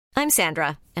I'm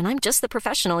Sandra, and I'm just the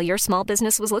professional your small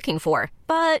business was looking for.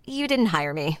 But you didn't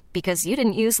hire me because you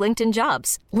didn't use LinkedIn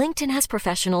Jobs. LinkedIn has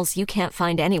professionals you can't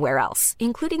find anywhere else,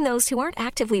 including those who aren't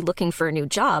actively looking for a new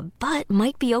job, but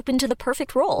might be open to the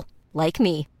perfect role, like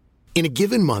me. In a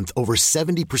given month, over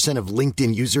 70% of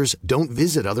LinkedIn users don't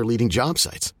visit other leading job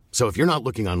sites. So if you're not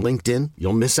looking on LinkedIn,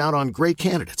 you'll miss out on great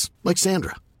candidates like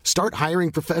Sandra. Start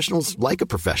hiring professionals like a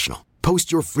professional.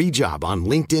 Post your free job on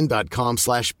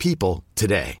linkedin.com/people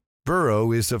today.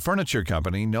 Burrow is a furniture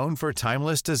company known for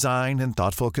timeless design and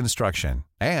thoughtful construction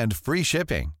and free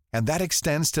shipping, and that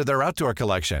extends to their outdoor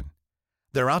collection.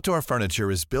 Their outdoor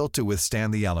furniture is built to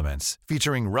withstand the elements,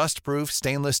 featuring rust-proof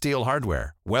stainless steel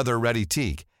hardware, weather-ready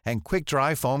teak, and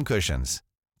quick-dry foam cushions.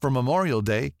 For Memorial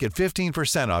Day, get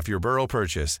 15% off your Burrow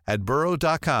purchase at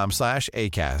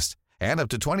burrow.com/ACAST and up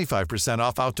to 25%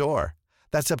 off outdoor.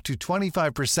 That's up to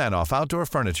 25% off outdoor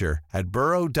furniture at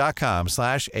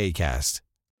burrow.com/ACAST.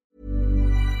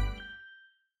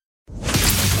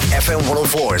 FM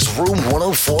 104's Room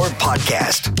 104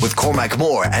 podcast with Cormac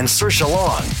Moore and Saoirse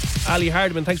Long. Ali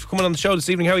Hardman, thanks for coming on the show this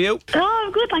evening. How are you? Oh,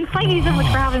 I'm good, thanks. Thank you so much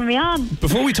for having me on.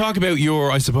 Before we talk about your,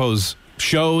 I suppose,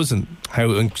 shows and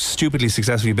how stupidly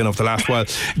successful you've been over the last while,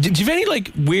 do you have any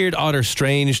like weird, odd or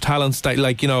strange talents that,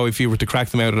 like, you know, if you were to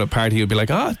crack them out at a party, you'd be like,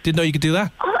 didn't know you could do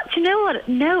that? Oh, do you know what?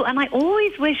 No, and I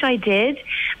always wish I did,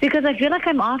 because I feel like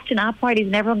I'm often at parties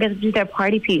and everyone gets to do their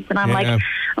party piece, and I'm like,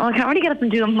 I can't really get up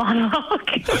and do a monologue.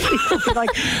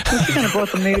 Like, she's going to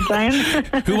brought the mood down.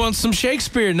 Who wants some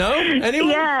Shakespeare? No?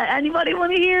 Anyone? Yeah, anybody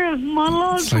want to hear a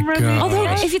monologue from Remy? Although,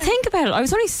 if you think about it, I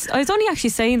was only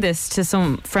actually saying this to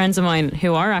some friends of mine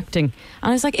who are acting,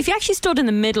 and I was like, if you actually stood in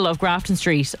the middle of Grafton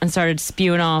Street and started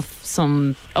spewing off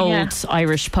some old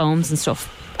Irish poems and stuff,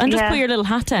 and just put your little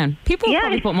hat down, people would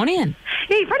probably put money in.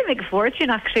 Yeah, you probably make a fortune,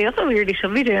 actually. That's what we really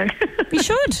should be doing. You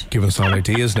should. Giving us all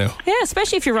ideas now. Yeah,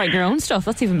 especially if you're writing your own stuff.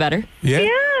 That's even better. Yeah, I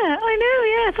know,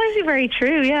 yeah. It's actually very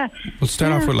true, yeah. We'll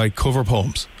start off with like cover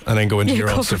poems and then go into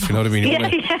your own stuff, you know what I mean? You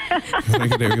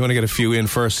want to get a few in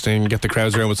first and get the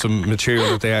crowds around with some material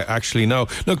that they actually know.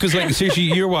 No, because like, seriously,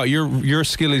 you're what? Your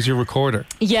skill is your recorder.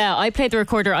 Yeah, I played the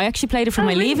recorder. I actually played it for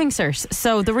my leaving cert.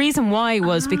 So the reason why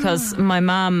was because my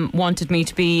mum wanted me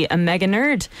to be a mega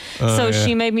nerd.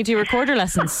 She made me do recorder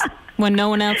lessons when no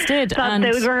one else did. And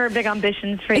those were her big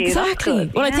ambitions for you. Exactly.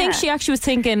 Well, I think she actually was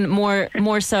thinking more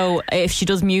so if she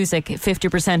does music,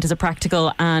 50% is a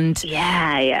practical, and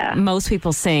most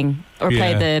people sing or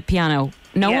play the piano.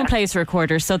 No one plays the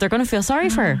recorder, so they're going to feel sorry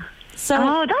for her.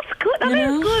 So, that's good. That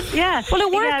is good, yeah. Well,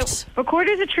 it worked.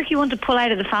 Recorder's a tricky one to pull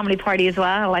out of the family party as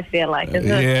well, I feel like. Isn't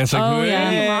it? Yeah, it's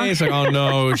like, it's like, oh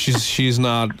no, she's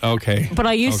not okay. But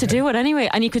I used to do it anyway,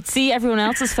 and you could see everyone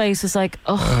else's face was like,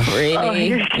 really?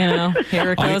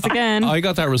 Here it goes again. I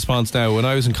got that response now. When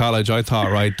I was in college, I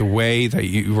thought, right, the way that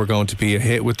you were going to be a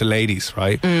hit with the ladies,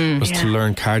 right, was to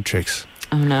learn card tricks.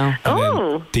 Oh no.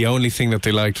 And the only thing that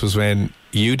they liked was when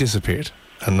you disappeared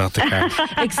and not the card.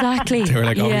 Exactly. They were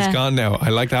like, he's gone now. I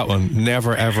like that one.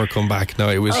 Never ever come back. No,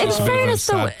 it was just a bit of a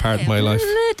sad part of my life.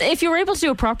 If you were able to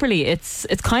do it properly, it's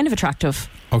kind of attractive.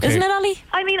 Okay. Isn't it, Ali?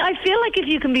 I mean, I feel like if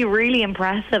you can be really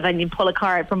impressive and you pull a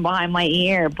card from behind my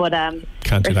ear, but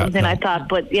can't do or that, something like that.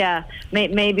 But yeah,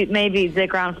 maybe the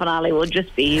grand finale will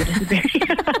just be you.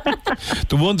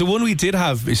 The one we did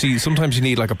have, you see, sometimes you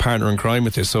need like a partner in crime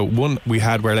with this. So one we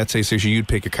had where, let's say, Saoirse, you'd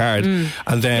pick a card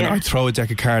and then I'd throw a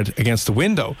deck of cards against the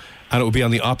window and it would be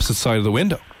on the opposite side of the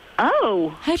window.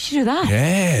 Oh, how did you do that?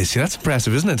 Yeah, see, that's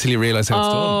impressive, isn't it? Until you realise how it's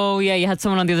done. Oh, yeah, you had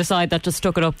someone on the other side that just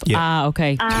stuck it up. Yeah.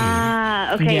 Okay.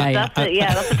 Okay.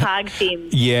 That's a tag team.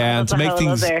 Yeah, and to make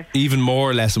things even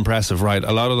more or less impressive, right?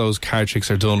 A lot of those card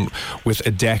tricks are done with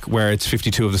a deck where it's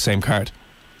 52 of the same card.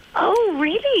 Oh,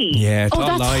 really? Yeah, it's all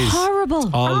that's lies. Horrible.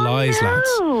 All lies, no. lads.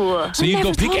 So you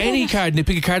go pick any card and you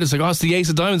pick a card that's like, it's the ace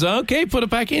of diamonds. Okay, put it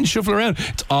back in, shuffle around.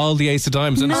 It's all the ace of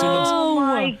diamonds. And oh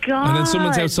my God. And then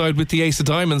someone's outside with the ace of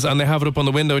diamonds and they have it up on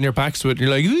the window and your back's to it and you're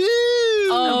like, ooh.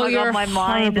 Oh my God, my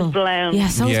mind is blown. Yeah,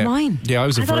 so is mine. Yeah, I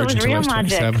was a virgin until I was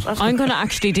 27. I'm going to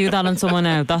actually do that on someone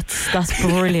now. That's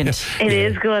brilliant. It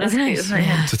is good, isn't it?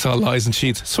 Yeah. It's all lies and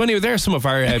cheats. So anyway, there are some of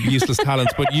our useless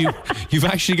talents, but you've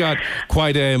actually got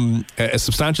quite a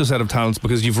substantial set of talents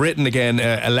because you've written again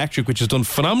Electric, which has done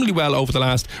phenomenally well over the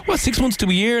last 6 months to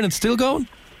a year, and it's still going.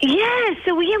 Yeah,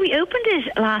 so we opened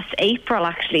it last April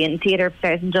actually in Theatre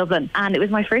Upstairs in Dublin, and it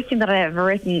was my first thing that I ever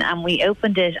written, and we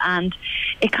opened it and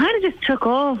it kind of just took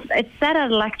off. It's set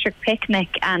at Electric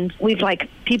Picnic, and we've like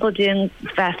people doing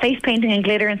face painting and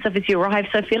glitter and stuff as you arrive.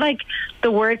 So I feel like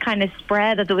the word kind of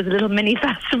spread that there was a little mini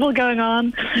festival going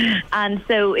on, and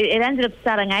so it ended up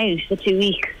selling out for 2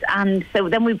 weeks. And so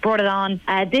then we brought it on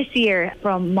this year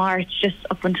from March, just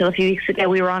up until a few weeks ago.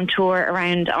 We were on tour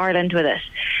around Ireland with it,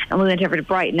 and we went over to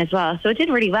Brighton as well. So it did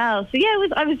really well. So yeah,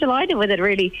 I was delighted with it.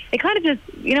 Really, it kind of just,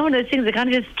 you know, one of those things that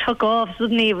kind of just took off.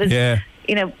 Suddenly it was,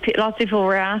 you know, lots of people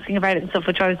were asking about it and stuff,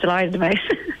 which I was delighted about.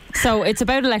 So it's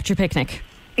about Electric Picnic.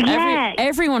 Yeah.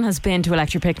 Everyone has been to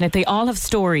Electric Picnic. They all have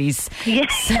stories.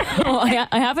 Yes. So I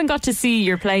haven't got to see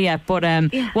your play yet, but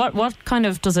what kind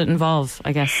of does it involve,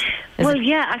 I guess?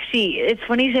 Actually, it's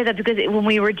funny you say that, because when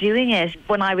we were doing it,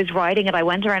 when I was writing it, I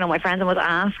went around all my friends and was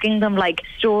asking them like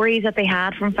stories that they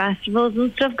had from festivals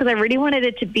and stuff, because I really wanted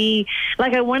it to be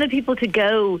like, I wanted people to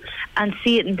go and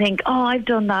see it and think, oh, I've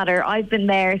done that, or I've been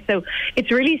there. So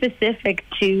it's really specific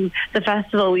to the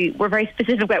festival. We're very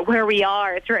specific about where we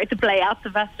are. It's a play at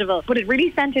the festival, but it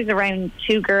really centres around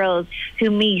two girls who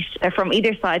meet. They're from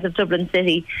either side of Dublin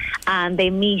City, and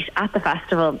they meet at the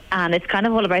festival, and it's kind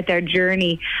of all about their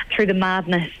journey through the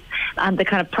madness and the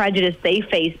kind of prejudice they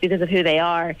face because of who they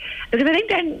are. Because I think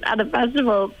down at a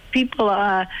festival, people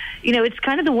you know, it's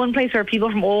kind of the one place where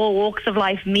people from all walks of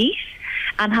life meet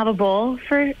and have a ball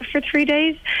for 3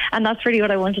 days, and that's really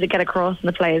what I wanted to get across in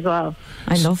the play as well.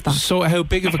 I love that. So how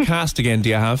big of a cast again do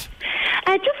you have?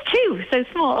 Just 2, so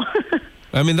small.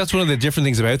 I mean, that's one of the different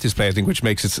things about this play, I think, which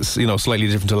makes it, you know, slightly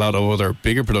different to a lot of other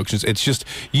bigger productions. It's just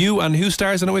you, and who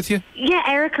stars in it with you? Yeah,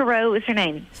 Erica Rowe is her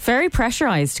name. Very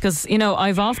pressurised, because, you know,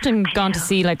 I've often gone to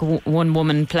see like one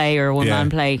woman play or one man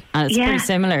play, and it's pretty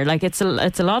similar. Like it's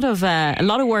a lot of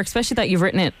work, especially that you've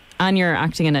written it and you're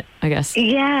acting in it, I guess.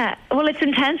 Yeah, well, it's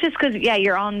intense just because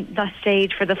you're on that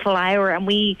stage for the full hour, and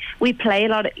we play a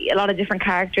lot of different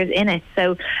characters in it.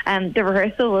 So the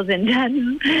rehearsal was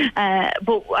intense,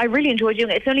 but I really enjoyed doing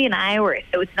it. It's only an hour,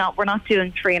 so we're not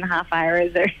doing 3.5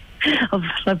 hours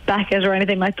of Beckett or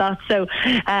anything like that. So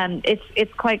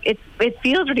it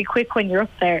feels really quick when you're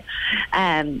up there.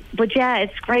 But yeah,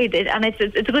 it's great, and it's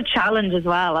a good challenge as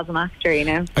well as an actor, you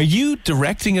know. Are you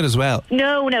directing it as well?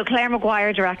 No, Claire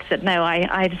Maguire directs it. No,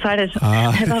 I decided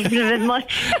that was a bit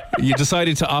much. You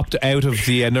decided to opt out of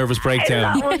the nervous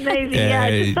breakdown. That was maybe,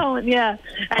 I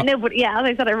know, but yeah, as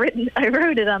I said, I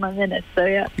wrote it and I'm in it, so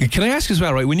yeah. Can I ask as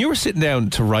well, right, when you were sitting down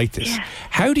to write this,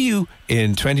 how do you,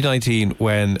 in 2019,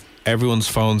 when everyone's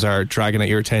phones are dragging at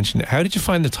your attention, how did you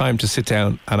find the time to sit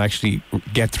down and actually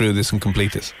get through this and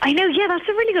complete this? I know, yeah, that's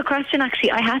a really good question,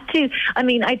 actually. I had to. I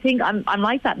mean, I think I'm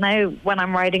like that now when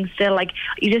I'm writing still. Like,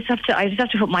 I just have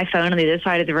to put my phone on the other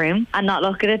side of the room and not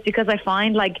look at it, because I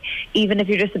find, like, even if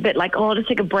you're just a bit like, oh, I'll just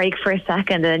take a break for a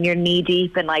second, and you're knee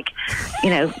deep in, like, you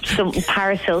know, some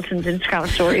Paris Hilton's Instagram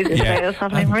stories or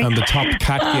something. And the top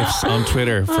cat gifs on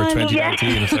Twitter for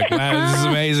 2019. It's like, wow, this is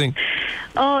amazing.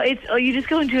 You just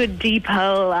go into a deep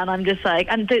hole, and I'm just like,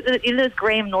 and those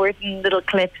Graham Norton little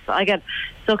clips, I get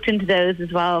sucked into those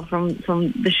as well from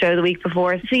the show the week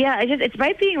before. So yeah, it's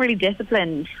about being really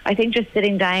disciplined. I think just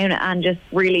sitting down and just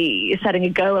really setting a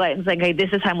goal out and saying, hey, this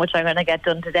is how much I'm going to get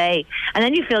done today, and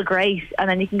then you feel great, and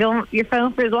then you can go on your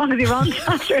phone for as long as you want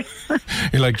after.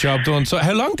 You're like, job done. So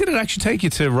how long did it actually take you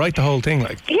to write the whole thing?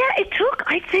 Like,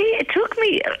 I'd say it took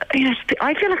me, you know,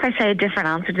 I feel like I say a different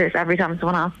answer to this every time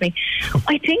someone asks me.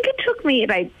 I think it took me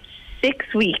about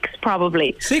 6 weeks,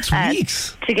 probably. 6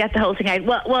 weeks? To get the whole thing out.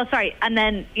 Well, sorry. And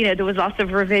then, you know, there was lots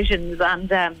of revisions,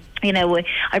 and, you know,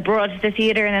 I brought it to the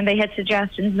theatre, and then they had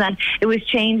suggestions, and then it was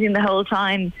changing the whole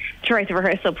time to write the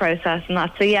rehearsal process and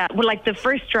that. So, yeah, well, like, the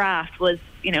first draft was,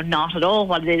 you know, not at all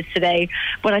what it is today.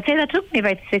 But I'd say that took me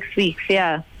about 6 weeks,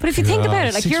 yeah. But if you think about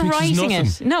it, like, you're writing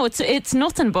it. No, it's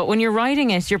nothing, but when you're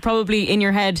writing it, you're probably in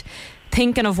your head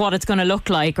thinking of what it's going to look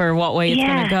like or what way it's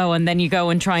going to go, and then you go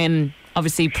and try and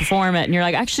obviously perform it, and you're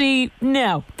like, actually,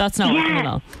 no, that's not working at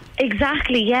all.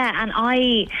 Exactly, yeah. And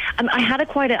I had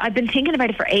I've been thinking about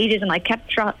it for ages, and I kept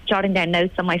jotting down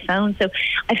notes on my phone. So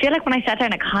I feel like when I sat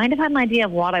down, I kind of had an idea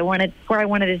of where I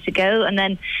wanted it to go. And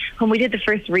then when we did the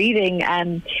first reading,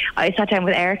 I sat down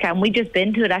with Erica, and we'd just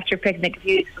been to Electric Picnic a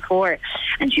few weeks before,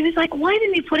 and she was like, why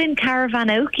didn't you put in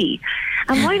Caravanoki?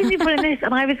 And why didn't you put in this?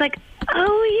 And I was like,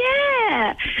 oh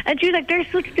yeah. And she was like, they're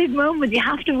such big moments, you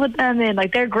have to put them in.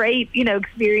 Like, they're great, you know,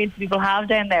 experience people have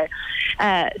down there.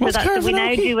 So we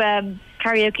now do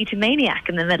karaoke to Maniac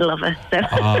in the middle of it. So.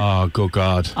 Oh, good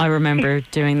God. I remember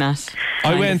doing that.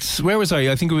 I went, where was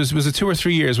I? I think it was 2 or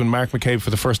 3 years when Mark McCabe for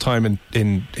the first time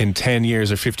in 10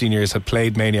 years or 15 years had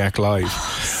played Maniac live.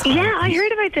 Yeah, I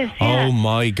heard about about this. Yeah. Oh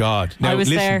my God! Now, I was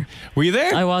there. Were you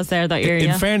there? I was there that year.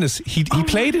 In fairness, he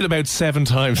played it about 7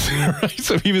 times. Right?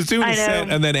 So he was doing a set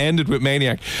and then ended with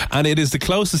Maniac, and it is the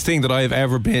closest thing that I have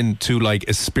ever been to like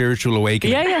a spiritual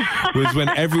awakening. Yeah. Was when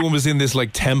everyone was in this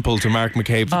like temple to Mark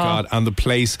McCabe, the God, and the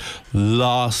place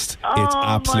lost its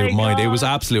absolute mind. It was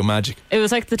absolute magic. It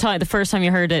was like the first time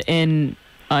you heard it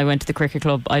I went to the cricket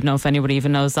club. I don't know if anybody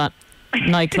even knows that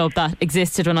nightclub that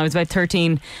existed when I was about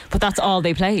 13, but that's all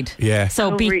they played. Yeah.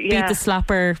 So beat the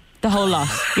slapper, the whole lot.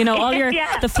 You know, all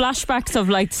the flashbacks of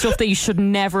like stuff that you should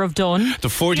never have done. The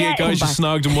 48 guys you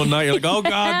snogged in one night. You're like, oh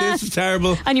God, this is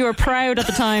terrible. And you were proud at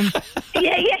the time.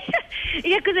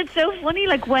 Yeah, because it's so funny.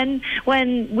 Like when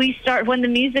the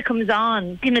music comes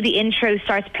on, you know, the intro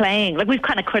starts playing. Like we've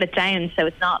kind of cut it down, so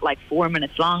it's not like 4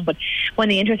 minutes long. But when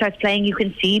the intro starts playing, you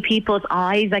can see people's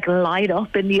eyes like light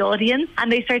up in the audience,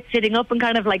 and they start sitting up and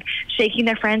kind of like shaking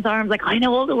their friends' arms, like I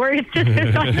know all the words to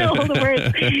this. I know all the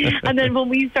words. And then when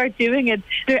we start doing it,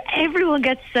 everyone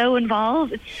gets so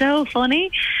involved. It's so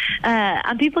funny,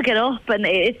 and people get up, and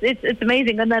it's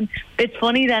amazing. And then it's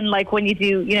funny then, like when you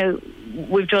do, you know.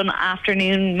 We've done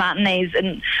afternoon matinees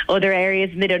in other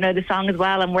areas and they don't know the song as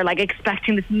well, and we're like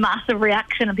expecting this massive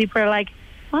reaction and people are like,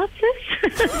 what's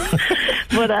this?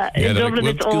 But in Dublin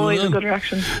it's always a good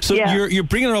reaction. So you're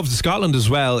bringing her over to Scotland as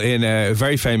well in a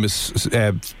very famous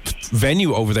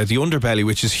venue over there, the Underbelly,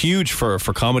 which is huge for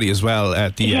comedy as well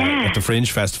at the Fringe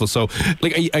Festival. So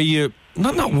like are you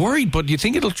not worried, but do you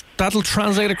think that'll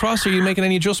translate across? Are you making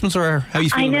any adjustments, or how are you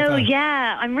feeling? I know, about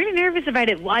that? I'm really nervous about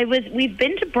it. We've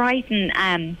been to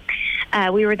Brighton.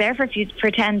 We were there for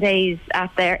 10 days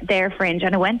at their Fringe,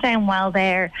 and it went down well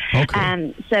there.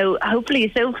 Okay. So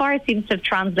hopefully, so far it seems to have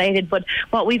translated. But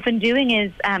what we've been doing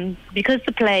is, because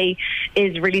the play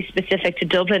is really specific to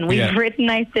Dublin, we've written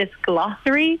out this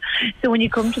glossary. So when you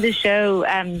come to the show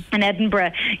in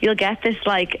Edinburgh, you'll get this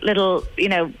like little, you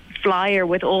know, flyer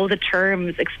with all the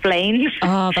terms explained.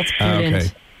 Oh, that's brilliant.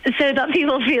 Okay. So that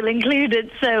people feel included.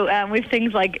 So we've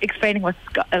things like explaining what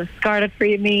Scarlet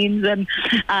Free means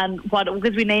and what,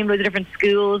 because we named loads of different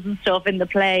schools and stuff in the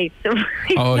play. So we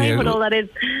explain what all that is.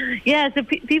 Yeah, so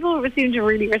people seem to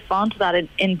really respond to that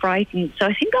in Brighton. So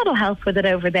I think that'll help with it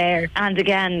over there. And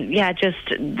again, just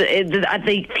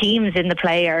the themes in the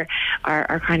play are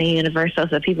kind of universal.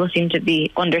 So people seem to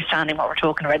be understanding what we're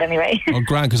talking about anyway. Oh,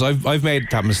 grand, because I've made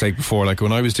that mistake before. Like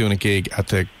when I was doing a gig at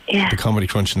the Comedy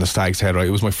Crunch in the Stag's Head, right?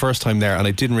 It was my first time there, and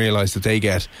I didn't realise that they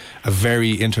get a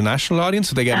very international audience.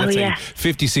 So they get, let's say,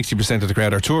 50-60% of the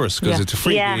crowd are tourists, because it's a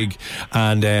free gig,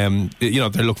 and you know,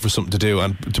 they're looking for something to do.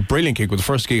 And it's a brilliant gig, with the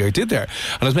first gig I did there.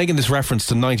 And I was making this reference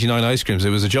to 99 ice creams. It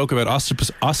was a joke about Oscar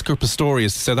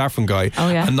Pistorius, the South African guy,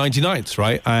 and 99s,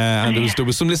 right? And there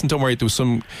was some, listen, don't worry, there was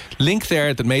some link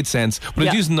there that made sense. But I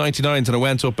was using 99s, and I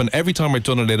went up, and every time I'd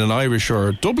done it in an Irish or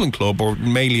a Dublin club, or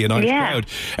mainly an Irish crowd,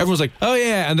 everyone was like, oh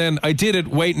yeah. And then I did it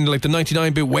waiting, like the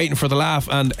 99 bit, waiting for the laugh,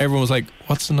 and everyone was like,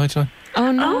 what's the 99?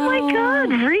 Oh no. Oh my God,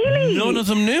 really? None of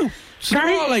them knew. So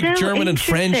they're all like German and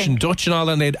French and Dutch and all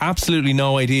that, and they had absolutely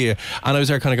no idea. And I was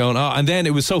there kind of going, and then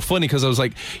it was so funny, because I was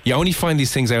like, you only find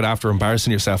these things out after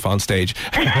embarrassing yourself on stage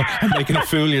and making a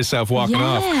fool of yourself walking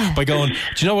off by going, do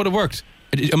you know what, it worked?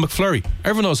 A McFlurry.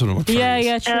 Everyone knows what a McFlurry is.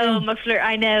 Yeah, true. Oh, McFlurry.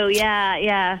 I know.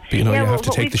 Yeah. But you know, you have to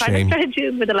take the shame. What we've kind of started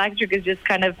doing with Electric is just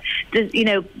kind of, you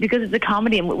know, because it's a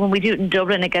comedy, and when we do it in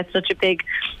Dublin, it gets such a big,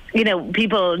 you know,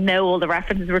 people know all the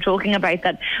references we're talking about,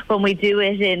 that when we do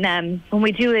it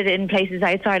in places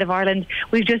outside of Ireland,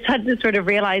 we've just had to sort of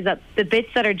realise that the bits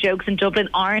that are jokes in Dublin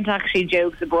aren't actually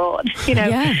jokes abroad. You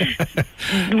know,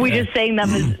 we're just saying them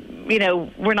as, you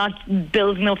know, we're not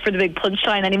building up for the big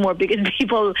punchline anymore, because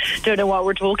people don't know what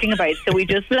we're talking about. So we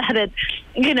just let it,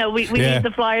 you know, we leave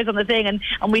the flyers on the thing, and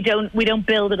we don't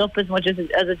build it up as much as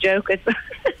a joke.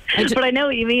 But I know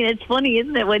what you mean. It's funny,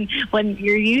 isn't it, when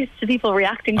you're used to people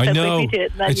reacting so quickly to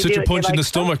it. It's such a punch in the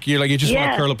stomach. You're like, you just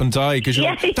want to curl up and die, because you're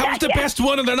like, that was the best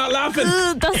one, and they're not laughing.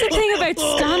 That's the thing about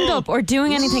stand-up or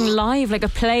doing anything live, like a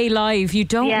play live. You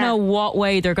don't know what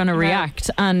way they're going to react,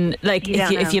 and like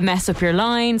if you mess up your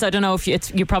lines, I don't know if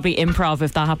you probably improv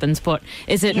if that happens. But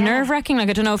is it nerve-wracking? Like,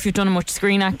 I don't know if you've done much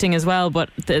screen acting as well, but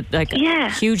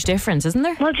huge difference, isn't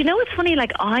there? Well, do you know what's funny?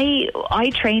 Like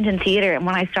I trained in theatre, and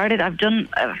when I started, I've done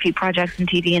a few projects in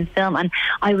TV and film, and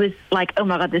I was like, oh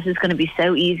my God, this is going to be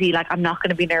so easy. Like, I'm not going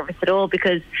to be nervous at all,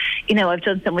 because, you know, I've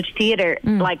done so much theatre.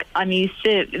 Like, I'm used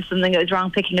to, if something goes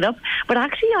wrong, picking it up. But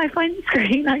actually, I find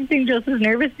screen acting just as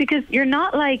nervous, because you're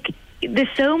not like there's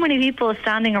so many people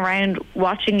standing around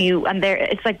watching you, and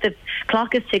it's like the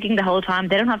clock is ticking the whole time.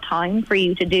 They don't have time for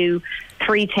you to do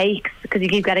 3 takes because you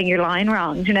keep getting your line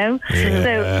wrong, you know? Yeah.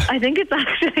 So I think it's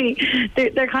actually,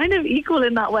 they're kind of equal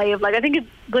in that way of like, I think it's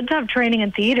good to have training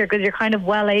in theatre because you're kind of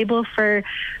well able for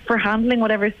handling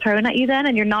whatever's thrown at you then,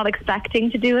 and you're not expecting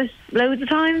to do it loads of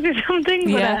times or something.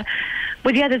 Yeah.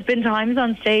 But yeah, there's been times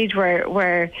on stage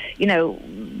where you know,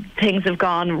 things have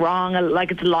gone wrong.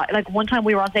 Like like one time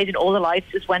we were on stage and all the lights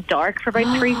just went dark for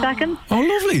about 3 seconds. Oh,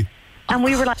 lovely. And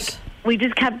we were like, we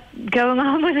just kept going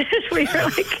on with it. We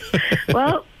were like,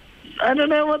 well, I don't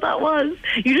know what that was.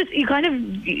 You kind of,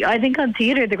 I think on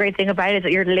theatre, the great thing about it is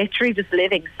that you're literally just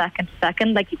living second to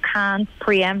second. Like you can't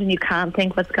preempt and you can't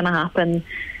think what's going to happen.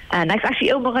 Next,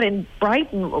 actually, oh my God, in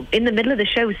Brighton, in the middle of the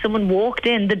show, someone walked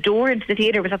in. The door into the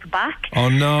theatre was at the back. Oh,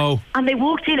 no. And they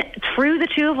walked in through the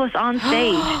two of us on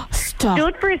stage. Stop.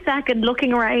 Stood for a second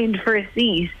looking around for a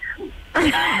seat.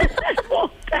 And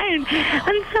walked down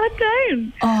and sat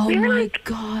down. Oh, we were my like,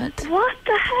 God. what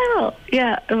the hell?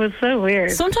 Yeah, it was so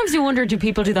weird. Sometimes you wonder, do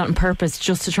people do that on purpose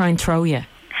just to try and throw you?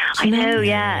 I know,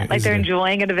 yeah. Like they're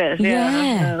enjoying it a bit.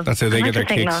 Yeah. So That's how they I get their like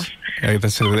to think kicks.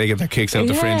 That's how they get their kicks out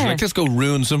the fringe. Yeah. Like, let's go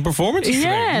ruin some performances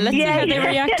Yeah, today. let's see Yeah, how they yeah,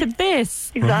 react yeah. to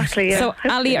this. Exactly, yeah. So,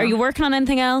 Ali, are you working on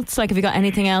anything else? Like, have you got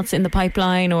anything else in the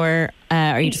pipeline, or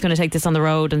are you just going to take this on the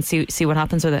road and see what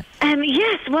happens with it?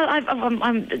 Yes, well, I've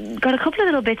got a couple of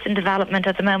little bits in development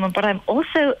at the moment, but I'm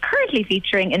also currently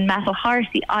featuring in Metal Heart,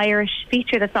 the Irish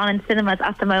feature that's on in cinemas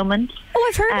at the moment. Oh,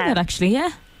 I've heard of it, actually, yeah.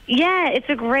 Yeah, it's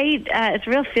a great, it's a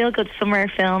real feel-good summer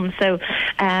film. So,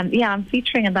 yeah, I'm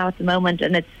featuring in that at the moment,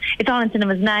 and it's on in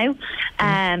cinemas now.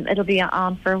 It'll be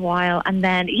on for a while, and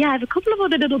then I have a couple of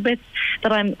other little bits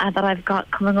that I've got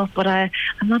coming up, but I'm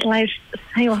not allowed to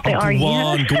say what they are Go yet.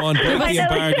 on, break the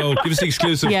embargo. Give us the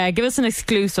exclusive. Yeah, give us an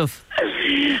exclusive.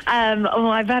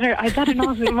 I better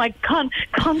not with my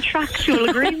contractual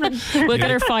agreement. We'll get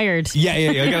her fired. Yeah.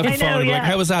 I got off the I know, phone. yeah. Like,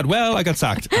 how was that? Well, I got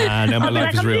sacked. And now my I'll be life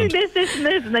like, is I'm doing ruined. this,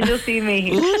 and then you'll see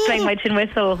me playing my tin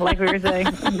whistle, like we were saying,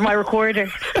 my recorder.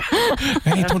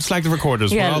 Hey, don't slag the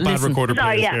recorders. Yeah, We're all bad listen. recorder Oh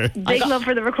players yeah, here. big love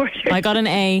for the recorder. I got an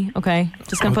A. Okay,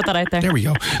 just going to put that out there. There we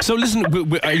go. So listen,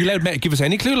 are you allowed to give us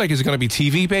any clue? Like, is it going to be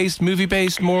TV-based,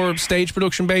 movie-based, more stage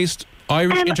production-based,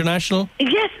 Irish, international?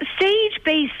 Yes,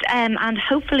 stage-based and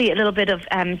hopefully a little bit of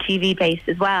TV-based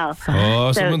as well.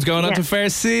 Oh, So, someone's going on yeah. to Fair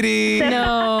City.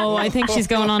 No, I think she's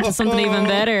going on to something even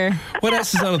better. What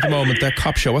else is on at the moment? That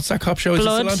cop show. What's that cop show? Is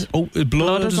Blood. it still on? Oh,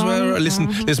 Blood is as well. on.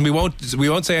 Listen. We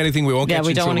won't say anything. We won't Yeah, get you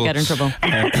we in don't want to trouble.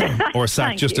 get in trouble. Or sacked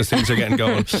Thank just you. as things are getting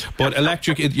going. But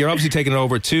Electric, you're obviously taking it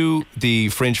over to the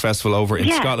Fringe Festival over in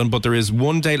Yeah. Scotland, but there is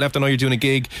one date left. I know you're doing a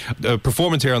gig, a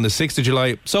performance here on the 6th of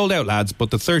July. Sold out, lads,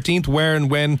 but the 13th, where and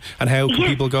when and how can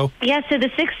people go? Yeah, so the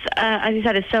 6th, as you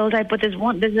said, is sold out, but there's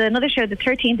another show, the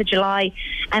 13th of July,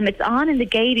 it's on in the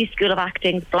Gaiety School of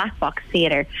Acting's Black Box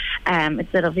Theatre.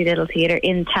 It's a lovely little theatre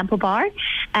in Temple Bar,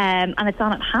 and it's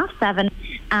on at 7:30,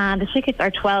 and the tickets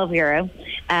are €12.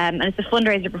 And it's a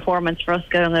fundraiser performance for us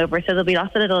going over, so there'll be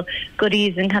lots of little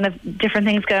goodies and kind of different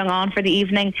things going on for the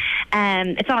evening.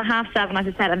 It's on at 7:30, as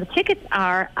I said, and the tickets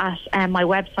are at my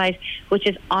website, which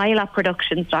is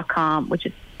ilaproductions.com, which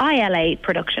is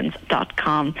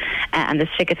ilaproductions.com, and there's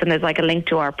tickets, and there's like a link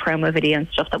to our promo video and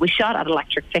stuff that we shot at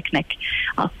Electric Picnic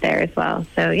up there as well.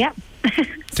 So yeah.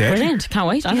 Brilliant. Can't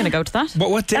wait. I'm going to go to that.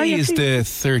 What day yeah, is the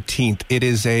 13th? It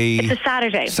is It's a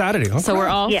Saturday. Saturday. Okay. So we're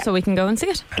off, Yeah. so we can go and see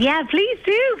it. Yeah, please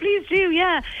do.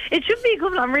 Yeah, it should be a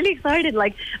good one. I'm really excited.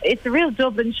 Like, it's a real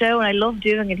Dublin show, and I love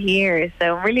doing it here.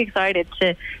 So I'm really excited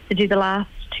to do the last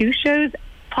 2 shows.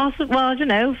 Well, I don't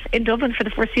know, in Dublin for the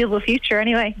foreseeable future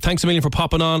anyway. Thanks a million for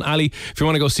popping on, Ali. If you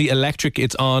want to go see Electric,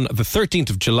 it's on the 13th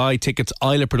of July. Tickets,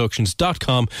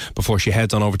 ilaproductions.com, before she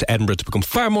heads on over to Edinburgh to become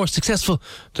far more successful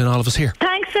than all of us here.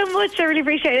 Thanks so much. I really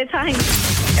appreciate it. Thanks.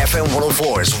 FM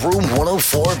 104's Room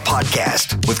 104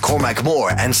 podcast with Cormac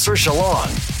Moore and Saoirse Long.